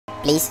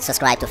Please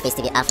subscribe to Face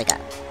TV Africa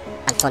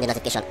and turn the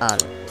notification on.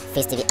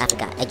 Face TV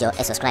Africa, ẹ jọ̀ọ́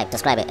ẹ subscribe,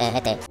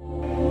 hete.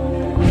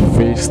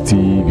 Face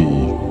TV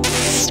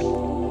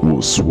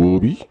was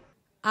Swoby.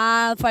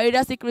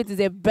 Farida's Secret is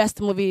the best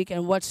movie you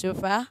can watch so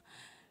far.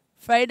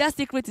 Farida's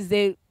Secret is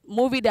a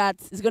movie that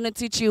is going to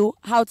teach you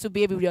how to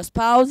behave with your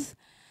spouse.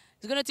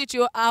 It's going to teach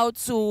you how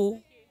to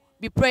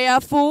be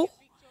prayerful.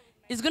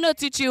 It's going to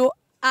teach you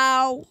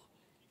how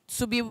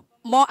to be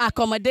more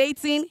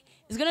accommodating.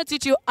 It's going to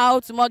teach you how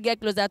to more get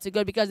closer to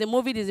God, because the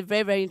movie is a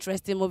very, very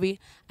interesting movie.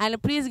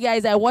 And please,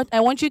 guys, I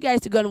want you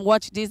guys to go and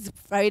watch this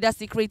Farida's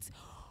Secret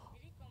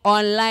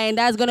online.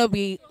 That's going to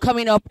be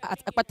coming up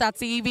at Apata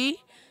TV.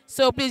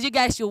 So please, you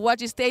guys should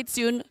watch it. Stay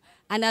tuned.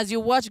 And as you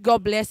watch,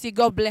 God bless you.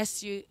 God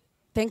bless you.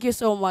 Thank you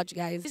so much,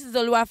 guys. This is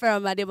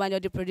Oluwafemi Adebanjo,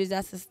 the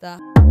producer sister.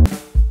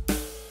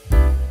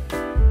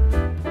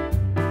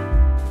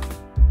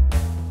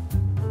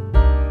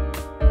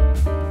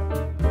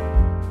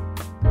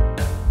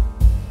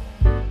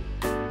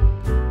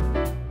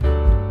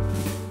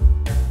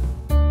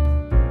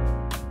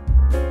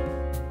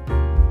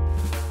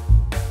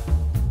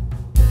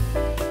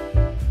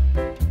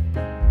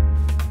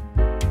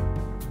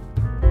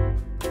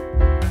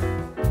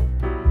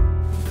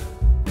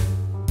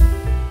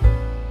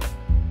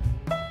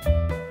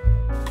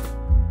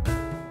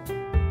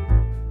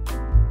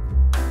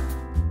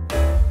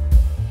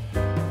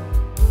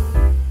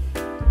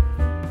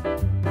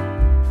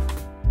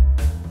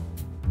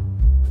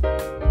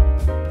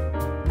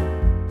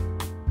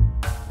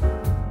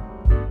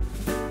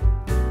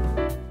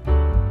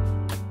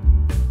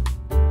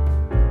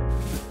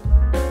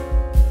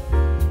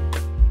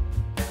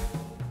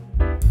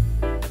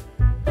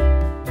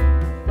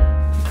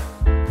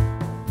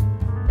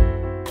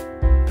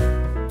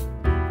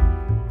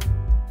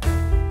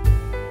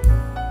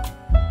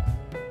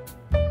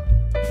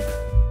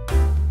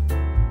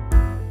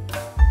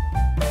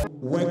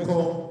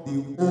 Welcome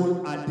the whole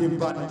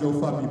Adebanjo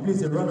family.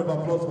 Please, a round of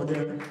applause for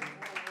them.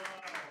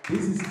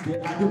 This is the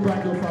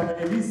Adebanjo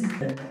family. This is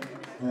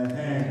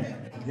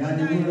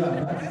Yanimura,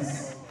 that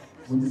is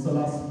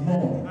Monisola's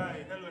mom.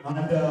 And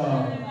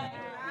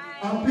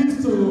I'm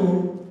pleased to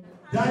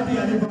Daddy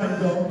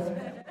Adebanjo.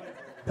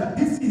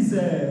 This is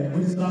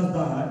Monisola's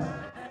dad.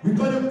 We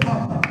call him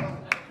Papa.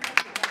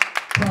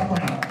 Papa.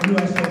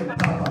 Oluwaseun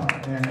Papa.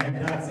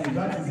 And that's it.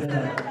 That is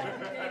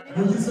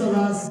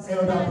Monisola's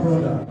elder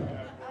brother.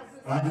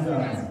 And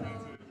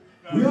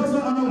we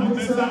also have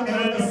Monisola's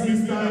elder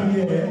sister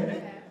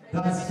here.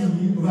 That's she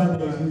over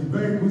there. She's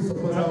very good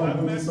supporter of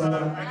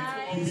Monisola.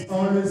 He's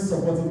always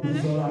supporting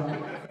Monisola.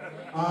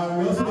 And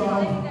we also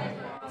have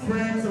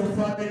friends and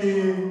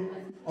family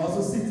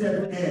also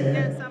seated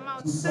here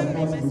to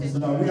support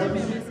Monisola. We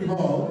appreciate you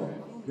all.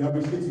 We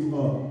appreciate you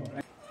all.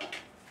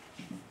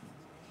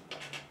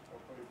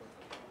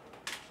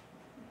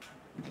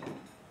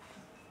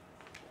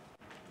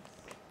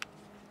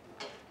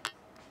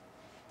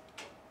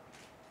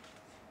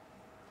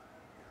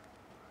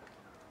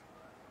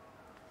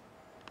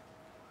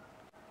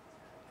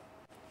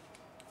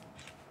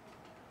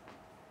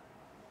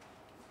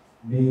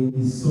 May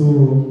his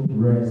soul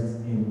rest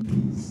in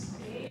peace.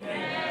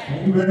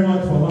 Thank you very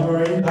much for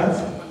honoring that.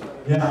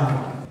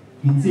 Yeah,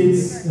 it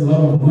takes a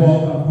lot of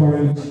work and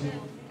courage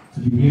to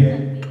be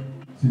here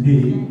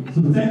today.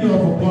 So thank you all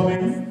for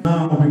coming.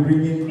 Now we'll be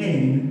bringing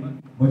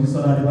in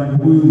Mojisola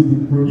Adebanjo, who is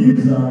the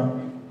producer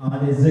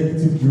and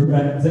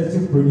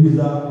executive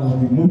producer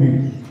of the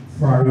movie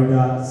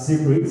Farida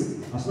Secret.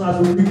 As soon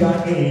as we bring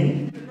that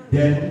in,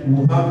 then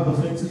we'll have the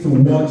opportunity to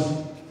watch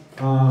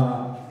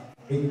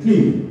a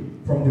clip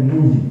from the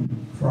movie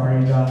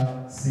Farida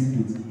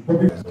Secret.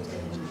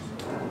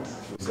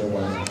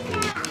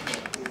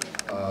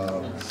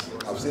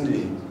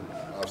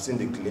 I've seen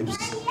the clips,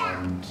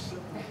 and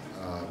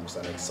it's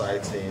an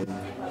exciting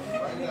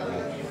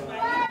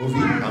movie.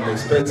 I'm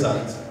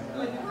expectant.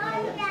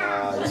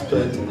 I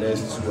expect the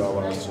next 2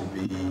 hours to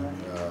be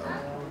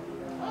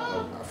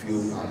I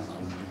feel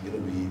going to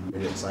be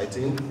very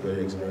exciting,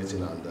 very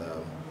exhilarating, and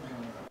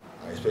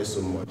I expect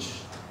so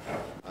much.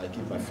 I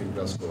keep my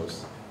fingers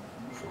crossed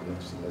for the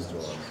next 2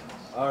 hours.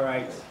 All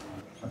right.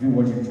 Have you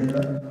watched the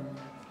trailer?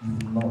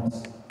 You've not.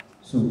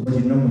 So, but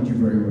you know Moji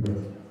very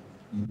well.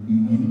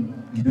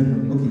 You don't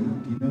know. Okay,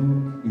 you know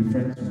a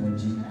friend to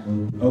Moji.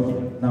 Okay,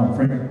 now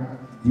friend.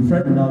 The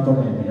friend will now talk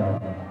on your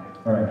behalf.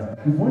 All right.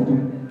 You've watched the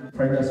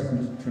Farida's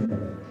Secret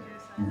trailer.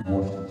 You've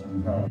watched it.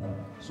 You have.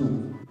 So,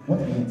 what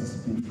do you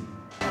anticipate?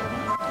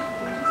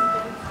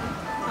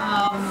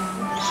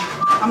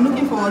 I'm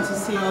looking forward to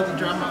see all the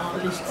drama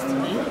unleashed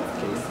today.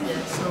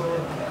 Yeah, so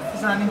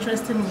it's an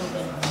interesting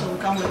movie, so we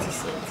can't wait to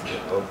see it.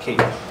 Okay.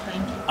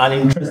 Thank you. An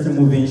interesting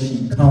movie.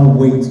 She can't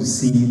wait to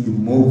see the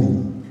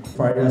movie.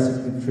 Farida's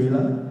Secret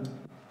trailer?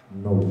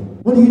 No.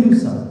 What do you do,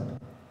 sir?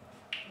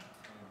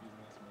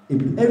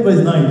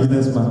 Everybody's now a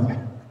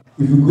businessman.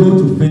 If you go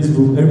to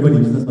Facebook, everybody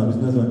is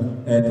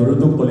businessman.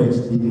 Toronto College,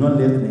 they did not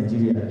left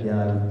Nigeria.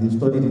 They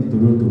studied in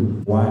Toronto.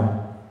 Why?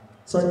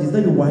 Sorry, is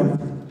that your wife?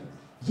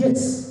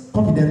 Yes.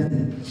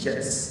 Confidently.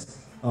 Yes.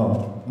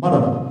 Oh,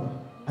 madam,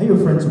 are you a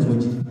friend to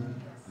Moji?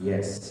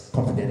 Yes,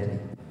 confidently.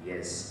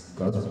 Yes,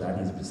 God's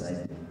daddy is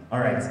beside me.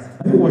 Alright,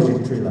 have you watched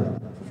the trailer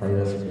for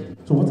Farida's movie?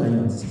 So what are you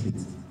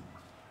anticipating?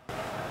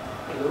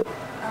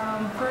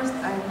 First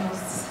I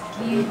must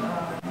give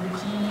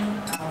Muji,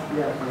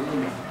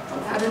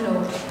 I don't know,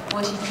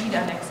 but she did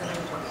an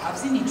excellent job. I've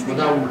seen the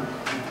trailer,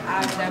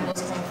 and I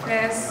must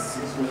confess,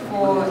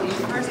 for the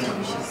first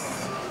movie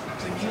she's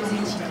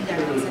producing, she did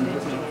an excellent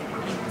job.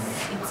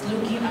 It's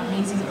looking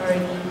amazing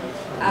already,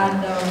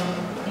 and the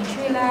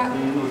trailer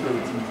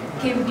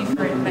came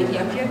different, like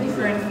it appeared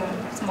different from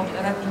some of the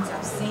other things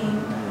I've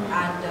seen,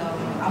 and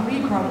I'm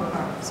really proud of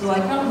her. So I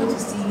can't wait to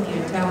see the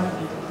entire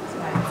movie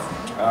tonight.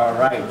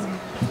 Alright.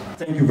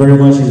 Thank you very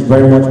much. It's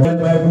very much.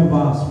 Bible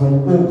verse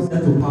from home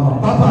sent to Papa.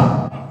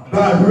 Papa,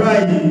 God,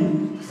 right?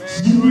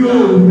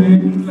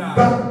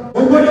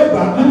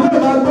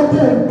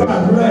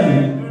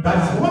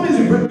 That's what is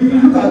it? If you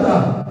look at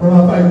that from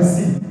afar, you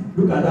see.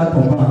 Look at that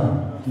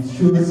command. It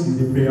shows he's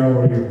a prayer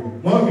warrior.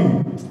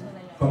 Mommy,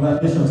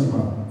 congratulations,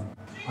 ma'am.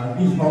 And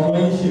if how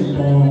many shape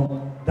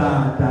on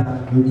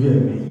that will be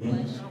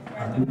amazing.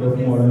 And people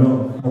from all along,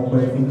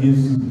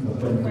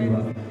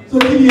 so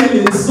kí ni ẹ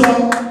lè sọ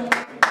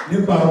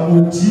nípa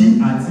Mojí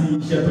àti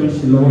iṣẹ́ tó ń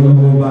ṣe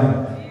lọ́wọ́lọ́wọ́ báyìí.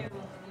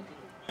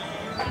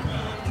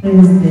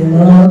 Praise the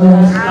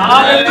Lord.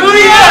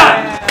 Hallelujah!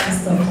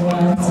 First of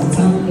all, to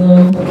thank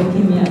God for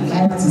making me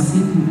alive to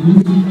see the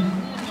movie.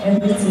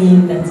 Everything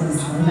that is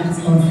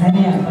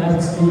concerning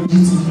about Mojí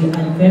today,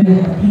 I'm very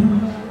happy.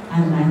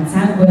 And I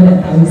thank God that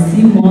I will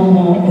see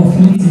more of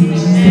it in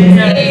Jesus' name.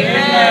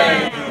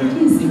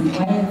 Mojí is a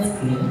quiet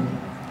girl.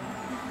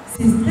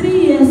 She's 3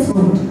 years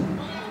old.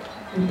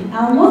 I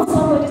want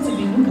somebody to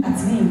be look at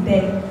me and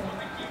tell,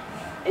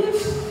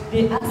 if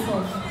they ask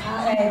of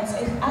her,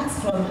 ask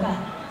from her,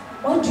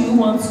 what do you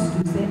want to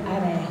do? Say,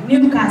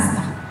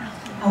 Newcaster.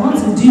 I want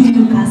to do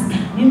Newcaster.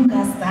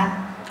 Newcaster.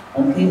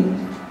 Okay.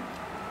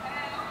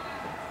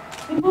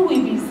 People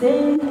will be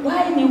saying,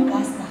 why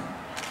Newcaster?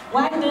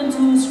 Why don't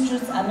you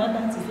choose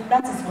another thing?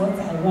 That is what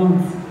I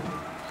want.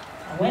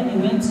 And when he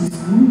went to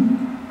school,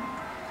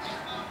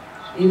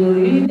 he will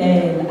read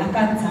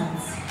accountant.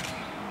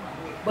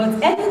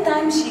 But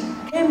anytime she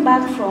came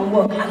back from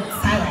work, I'm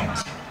tired.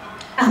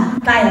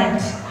 I'm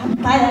tired. I'm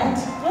tired.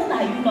 When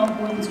are you not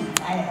going to be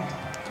tired?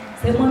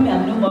 Say, Mommy,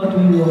 I'm no more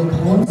doing work. I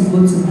want to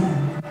go to my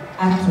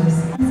actress.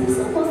 I say,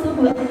 so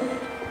possible.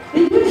 If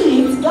you do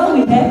it, God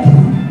will help you.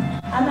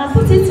 And I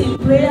put it in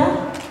prayer,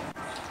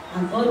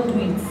 and God do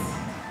it.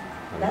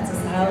 That is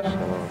how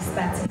it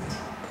started.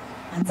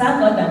 And thank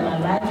God that my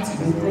life to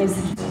be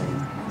praised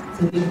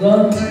to be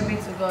God. Glory be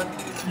to God.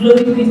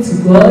 Glory be to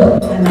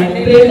God, and I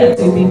pray that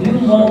we will do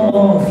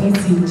more of it in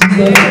Jesus'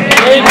 name.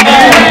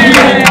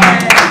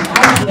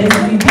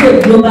 We do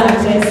a global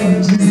address in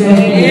Jesus'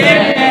 name.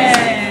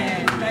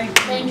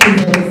 Thank you.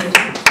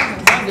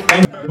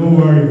 Don't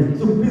worry.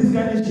 So please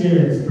can you share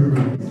your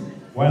experience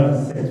while on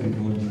set with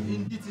Mojí?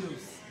 In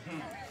details.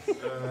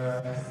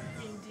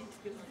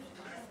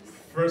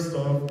 First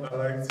off, I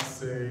like to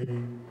say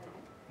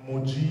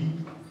Mojí,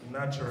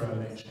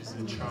 naturally, she's a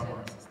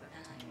charmer.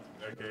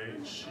 Okay,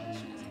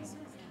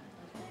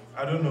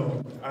 I don't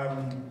know,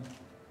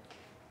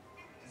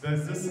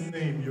 there's this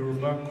name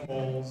Yoruba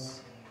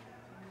calls,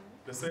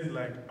 they say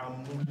like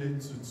Amule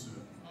Tutu.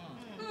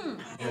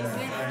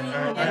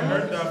 Yeah, I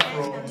heard that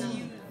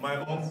from my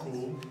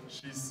uncle.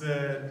 He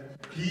said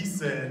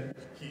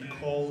he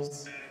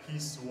calls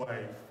his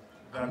wife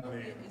that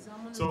name.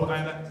 So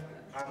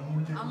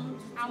Amule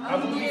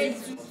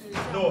Tutu.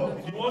 No,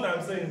 the one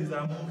I'm saying is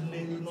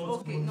Amule,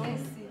 not Tutu.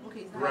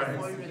 Right.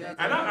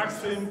 And I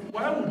asked him,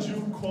 why would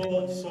you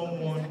call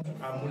someone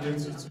Amule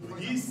Tutu?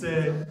 He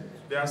said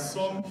there are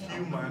some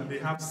human, they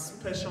have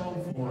special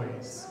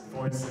voices,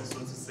 so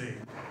to say.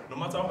 No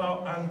matter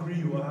how angry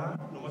you are,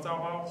 no matter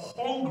how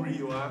hungry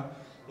you are,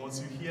 once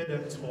you hear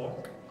them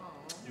talk,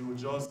 you will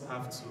just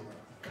have to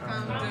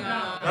calm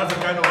down. That's the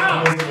kind of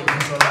voice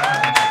producer I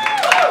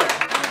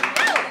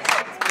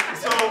am.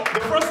 So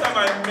the first time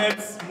I met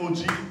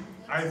Mojí,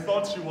 I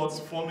thought she was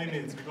forming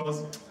it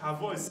because her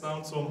voice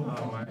sounds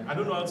somehow. I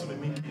don't know how to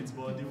mimic it,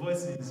 but the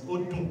voice is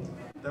Odun.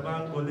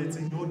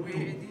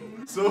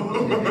 So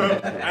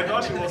I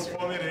thought she was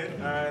forming it,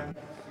 and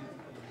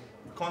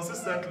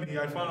consistently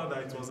I found out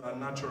that it was a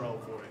natural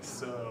voice.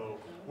 So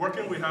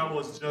working with her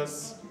was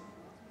just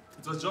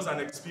an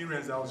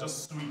experience that was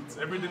just sweet.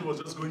 Everything was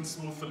just going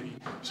smoothly.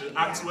 She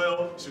acts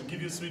well, she'll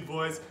give you a sweet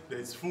voice,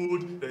 there's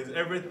food, there's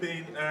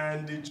everything,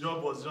 and the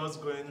job was just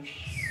going.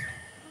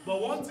 But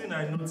one thing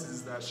I noticed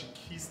is that she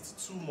kissed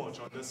too much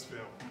on this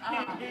film.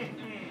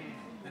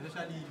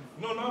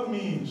 No, not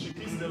me. She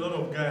kissed a lot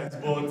of guys,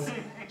 but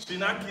she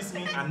not kissed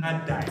me and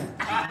not died.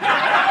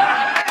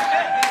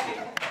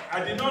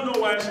 I did not know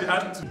why she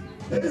had to.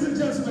 Ladies and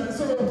gentlemen,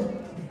 so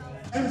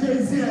MJ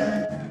is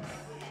here.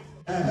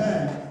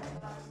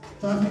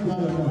 Traffic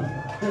one.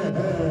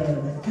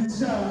 He's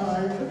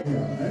shy.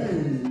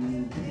 Hey.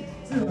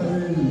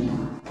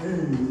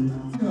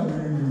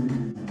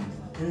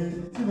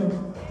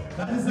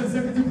 That is the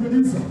executive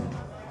producer.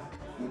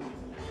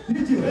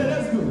 DJ,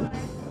 let's go.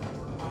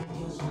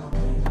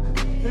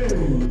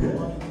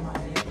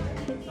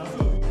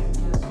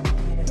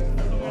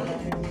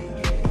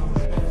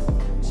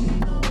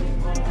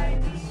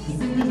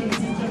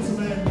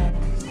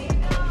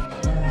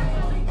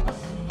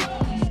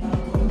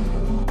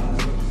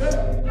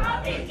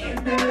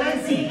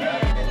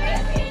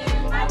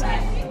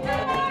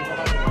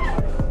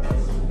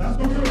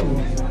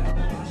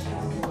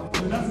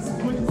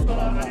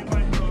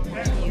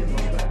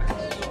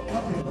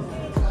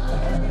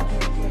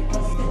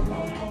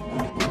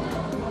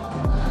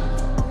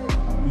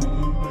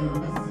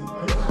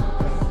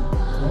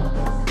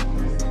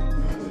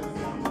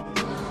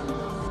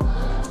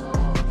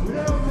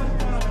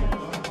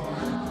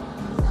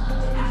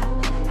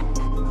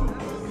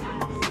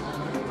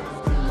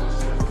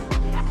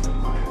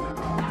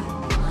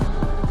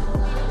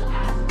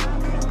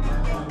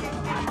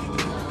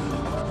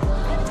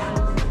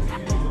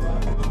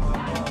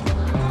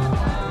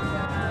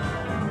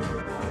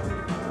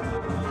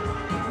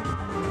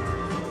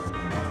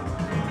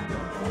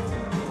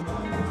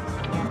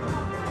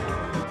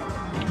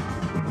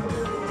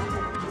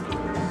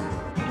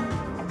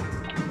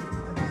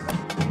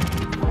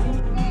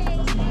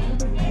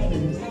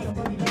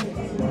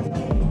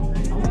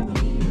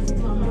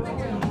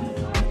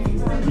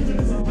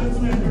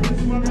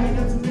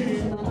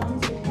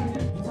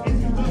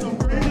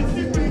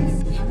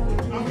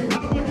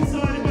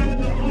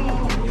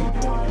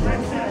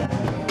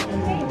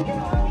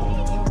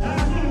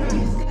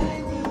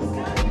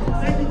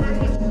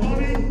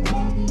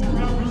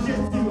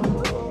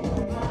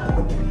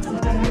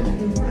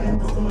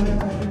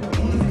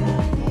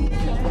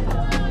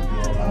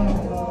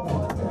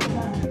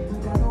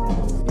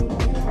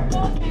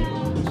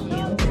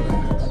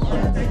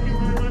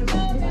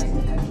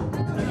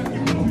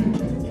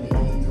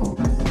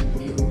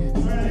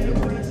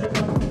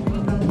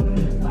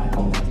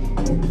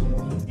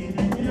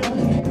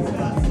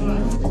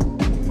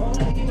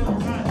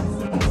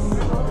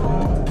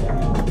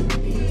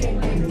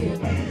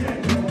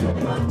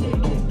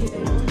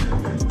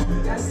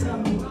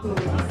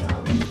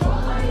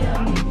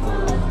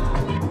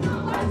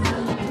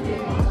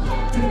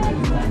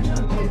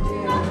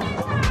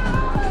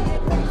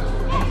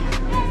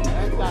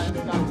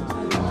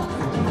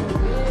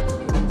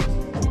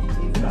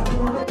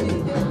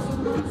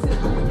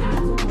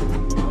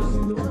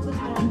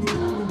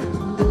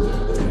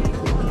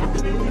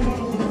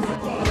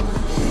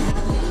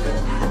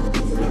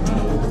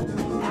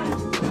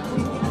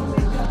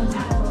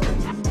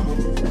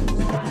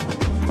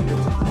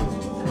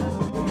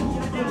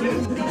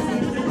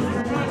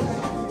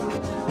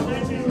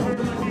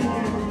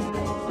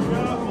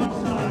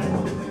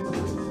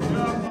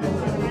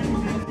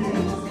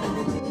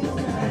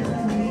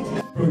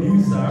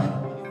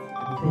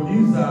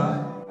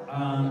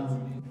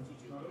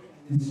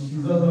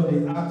 She's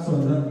also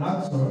the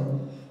actor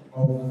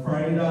of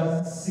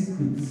Farida's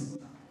Secrets.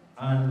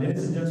 And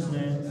ladies and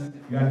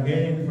gentlemen, you are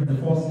hearing for the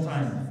first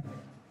time.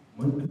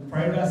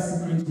 Farida's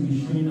Secrets will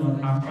be showing on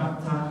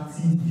Apata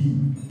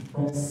TV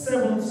from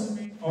 7th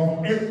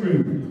of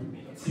April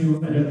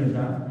till I don't know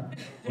that.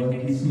 But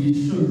it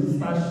will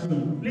start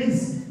showing.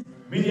 Please,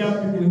 media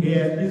people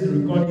here, please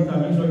record it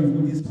and make sure you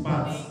put this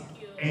part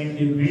and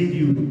the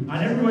video. And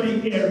everybody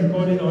here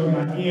recording or you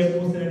are here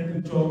posting any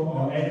picture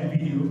or any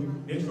video,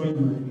 make sure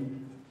you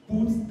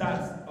put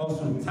that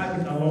also,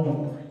 tag it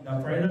along. That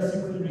Farida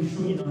Secret will be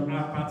showing on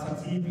Apata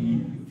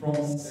TV from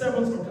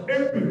 7th of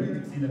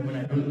April. See that when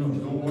I don't know,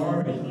 don't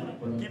worry,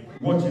 but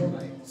keep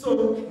watching.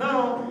 So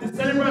now the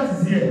celebrant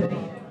is here.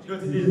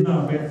 Because today is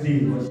not her birthday,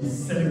 but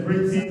she's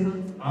celebrating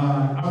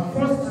her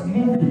first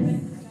movie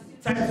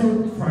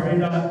titled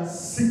Farida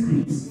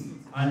Secrets.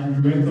 And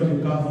the director of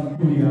the cast and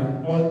crew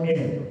are all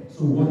air. So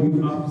what do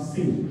you have to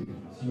say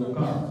to your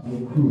cast, to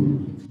your crew,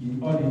 to the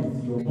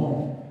audience, to your mom,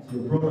 to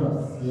your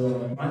brothers, to your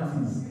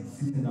aunties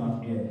sitting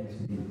down here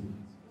today?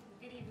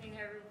 Good evening,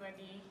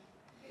 everybody.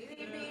 Good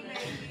evening,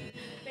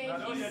 thank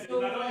you so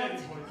much.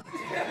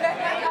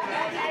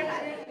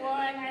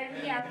 Everyone, I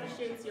really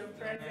appreciate your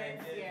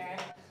presence here.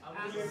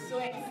 I'm so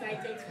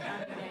excited to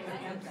have them.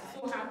 I'm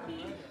so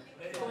happy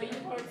for you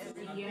all to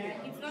be here.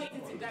 It's not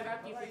easy to gather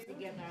people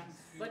together,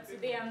 but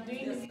today I'm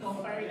doing this for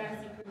Farida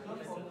Secret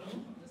for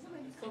me.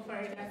 For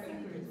Farida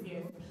Secret,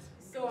 yes.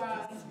 So I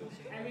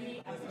really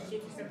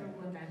appreciate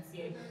everyone that's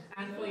here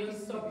and for your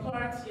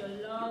support, your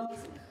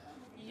love,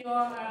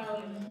 your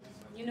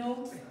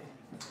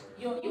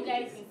you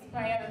guys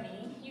inspire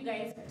me. You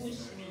guys push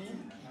me.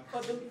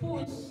 For the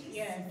push,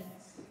 yes.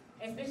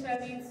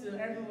 Especially to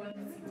everyone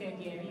seated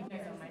here. You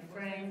guys are my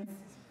friends.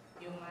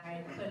 You're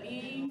my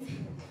colleagues,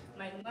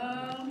 my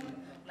mom,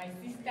 my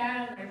sister,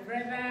 my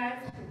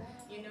brothers.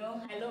 You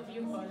know, I love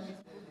you all.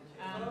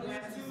 I'm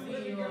glad to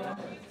see you all.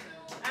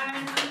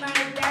 And my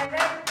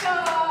director,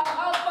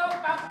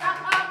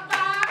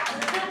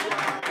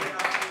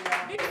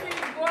 this is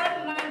one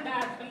man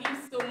that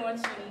believes so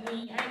much in me.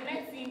 I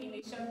met him in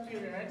a short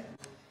period.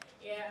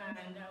 Yeah,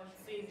 and I would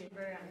say he's a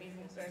very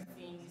amazing person.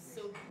 He's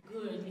so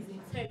good, he's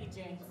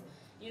intelligent.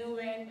 You know,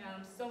 when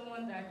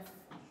someone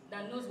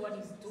that knows what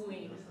he's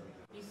doing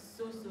is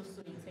so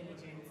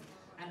intelligent.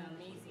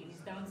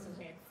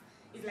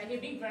 He's like a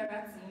big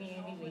brother to me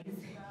anyways.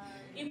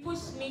 He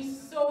pushed me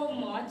so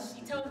much.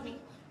 He tells me,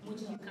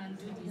 Moji, you can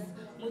do this.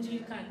 Moji, you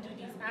can do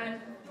this. And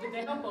with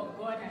the help of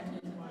God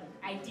and him,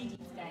 I did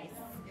it, guys.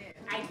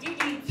 I did it.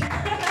 I did it,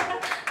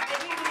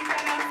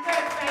 and I'm so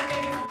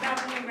excited it's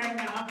happening right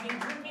now. I've been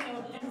dreaming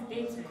of this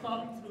day to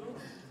come through.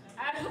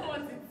 I don't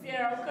want to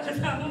tear up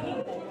because I'm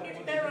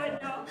moving there right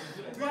now.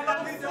 But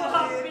I'm so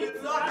happy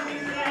to have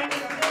you guys.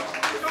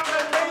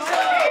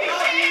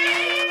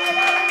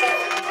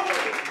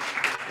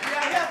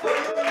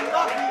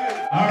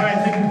 All right,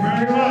 thank you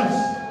very much.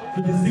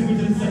 To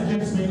distinguished ladies and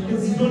gentlemen,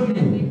 it's not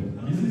new.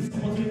 This is the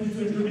opportunity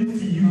to introduce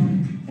to you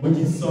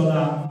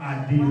Mojisola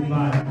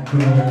Adebanjo.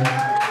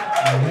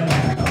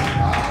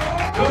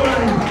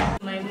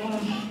 My mom,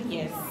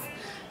 yes.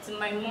 To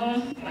my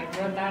mom, my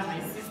brother, my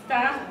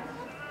sister,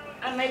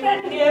 and my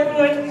daddy,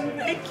 everyone.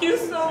 Thank you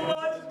so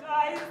much,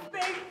 guys.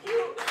 Thank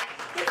you.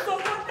 You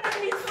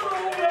supported me so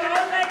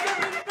well. Like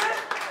you're the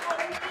best for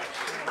me.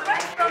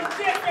 Right from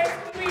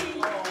JSS3,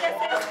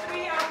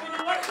 I've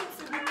been wanting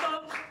to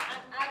become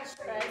an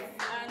actress,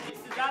 and this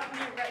is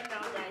happening right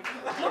now, guys.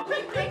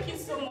 Mommy, thank you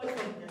so much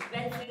for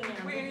blessing me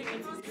and bringing me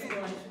to this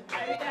world. I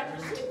really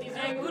appreciate this.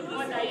 You're a good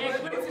mother. You're a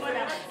great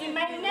mother. In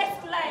my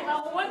next life,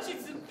 I want you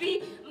to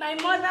be my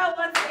mother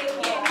once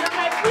again. You're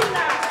my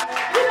pillar.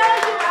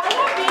 Without you, I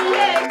won't be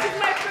here. She's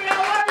my prayer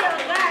warrior,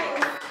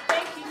 guys.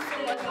 Thank you so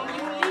much, Mom.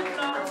 You will live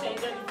long to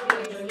enjoy the food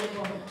of your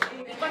labor.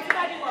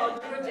 Particularly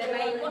about project,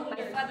 like what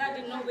my father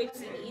did not wait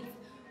to eat.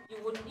 You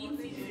would eat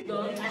it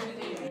long and you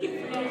will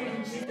live long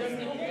in Jesus'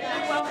 name.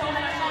 Welcome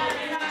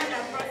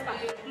and prosper.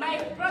 My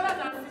brothers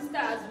and sisters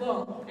as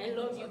well. I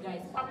love you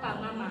guys. Papa,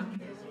 Mama.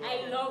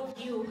 I love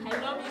you. I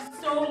love you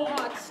so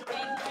much.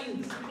 Thank you.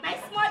 My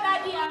small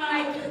daddy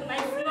and my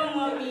small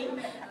mommy.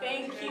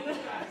 Thank you.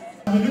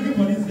 I've been looking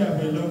for this guy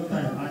for a long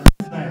time, and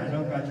this time I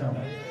don't catch him.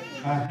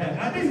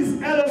 And this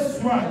is Elo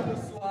Swag.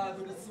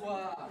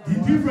 The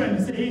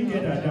difference is he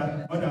get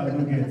that what I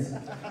don't get.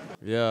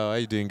 Yeah, how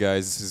you doing,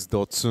 guys? This is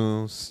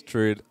Dotun,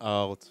 straight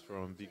out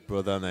from Big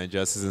Brother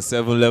Nigeria Season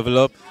 7 Level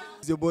Up.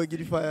 It's your boy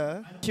Giddy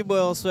Fire. It's your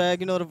boy Swag,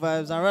 you know the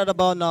vibes. And right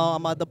about now,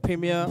 I'm at the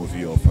premiere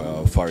Movie of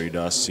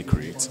Farida's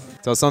Secret.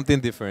 So something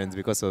different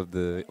because of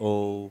the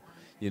whole,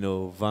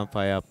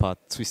 vampire part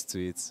twist to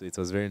it. So it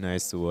was very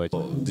nice to watch.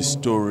 The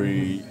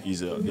story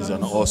is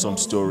an awesome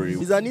story.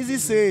 It's an easy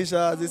saying,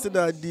 Sha. They say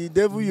that the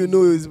devil you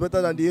know is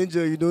better than the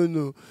angel you don't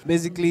know.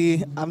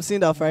 Basically, I'm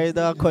seeing that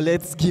Farida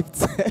collects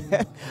gifts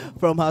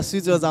from her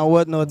suitors and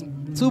whatnot. 2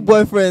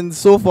 boyfriends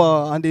so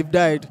far and they've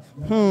died.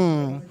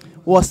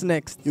 What's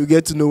next? You'll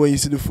get to know when you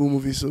see the full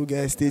movie, so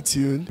guys, stay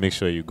tuned. Make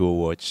sure you go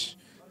watch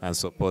and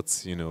support,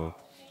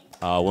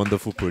 our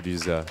wonderful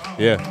producer.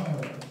 Yeah.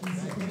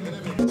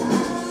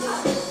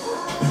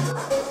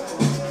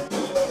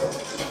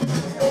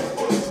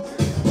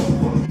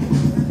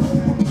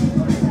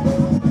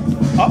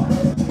 Up.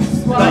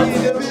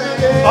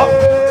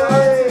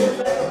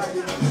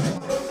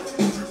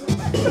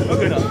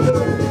 Okay now.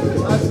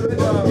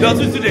 Just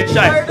switch to the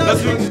shine.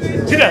 Just switch.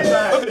 See that?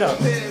 Okay now.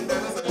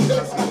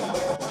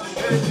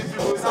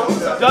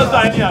 Just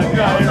find here.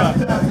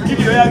 Give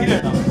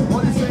it now.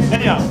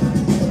 Anyhow.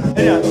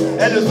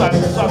 Hello, swag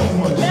too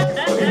much.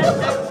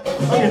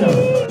 Okay now.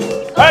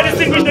 Alright,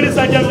 distinguished ladies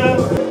and gentlemen.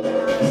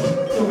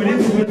 So we need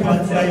to wait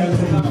until you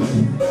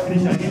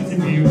finish an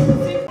interview.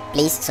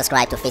 Please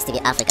subscribe to Face TV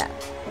Africa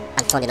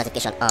and turn the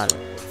notification on.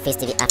 Face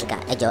TV Africa,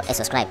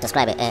 subscribe, Face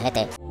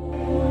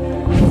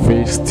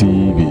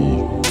TV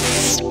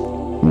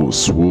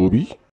was Swoby.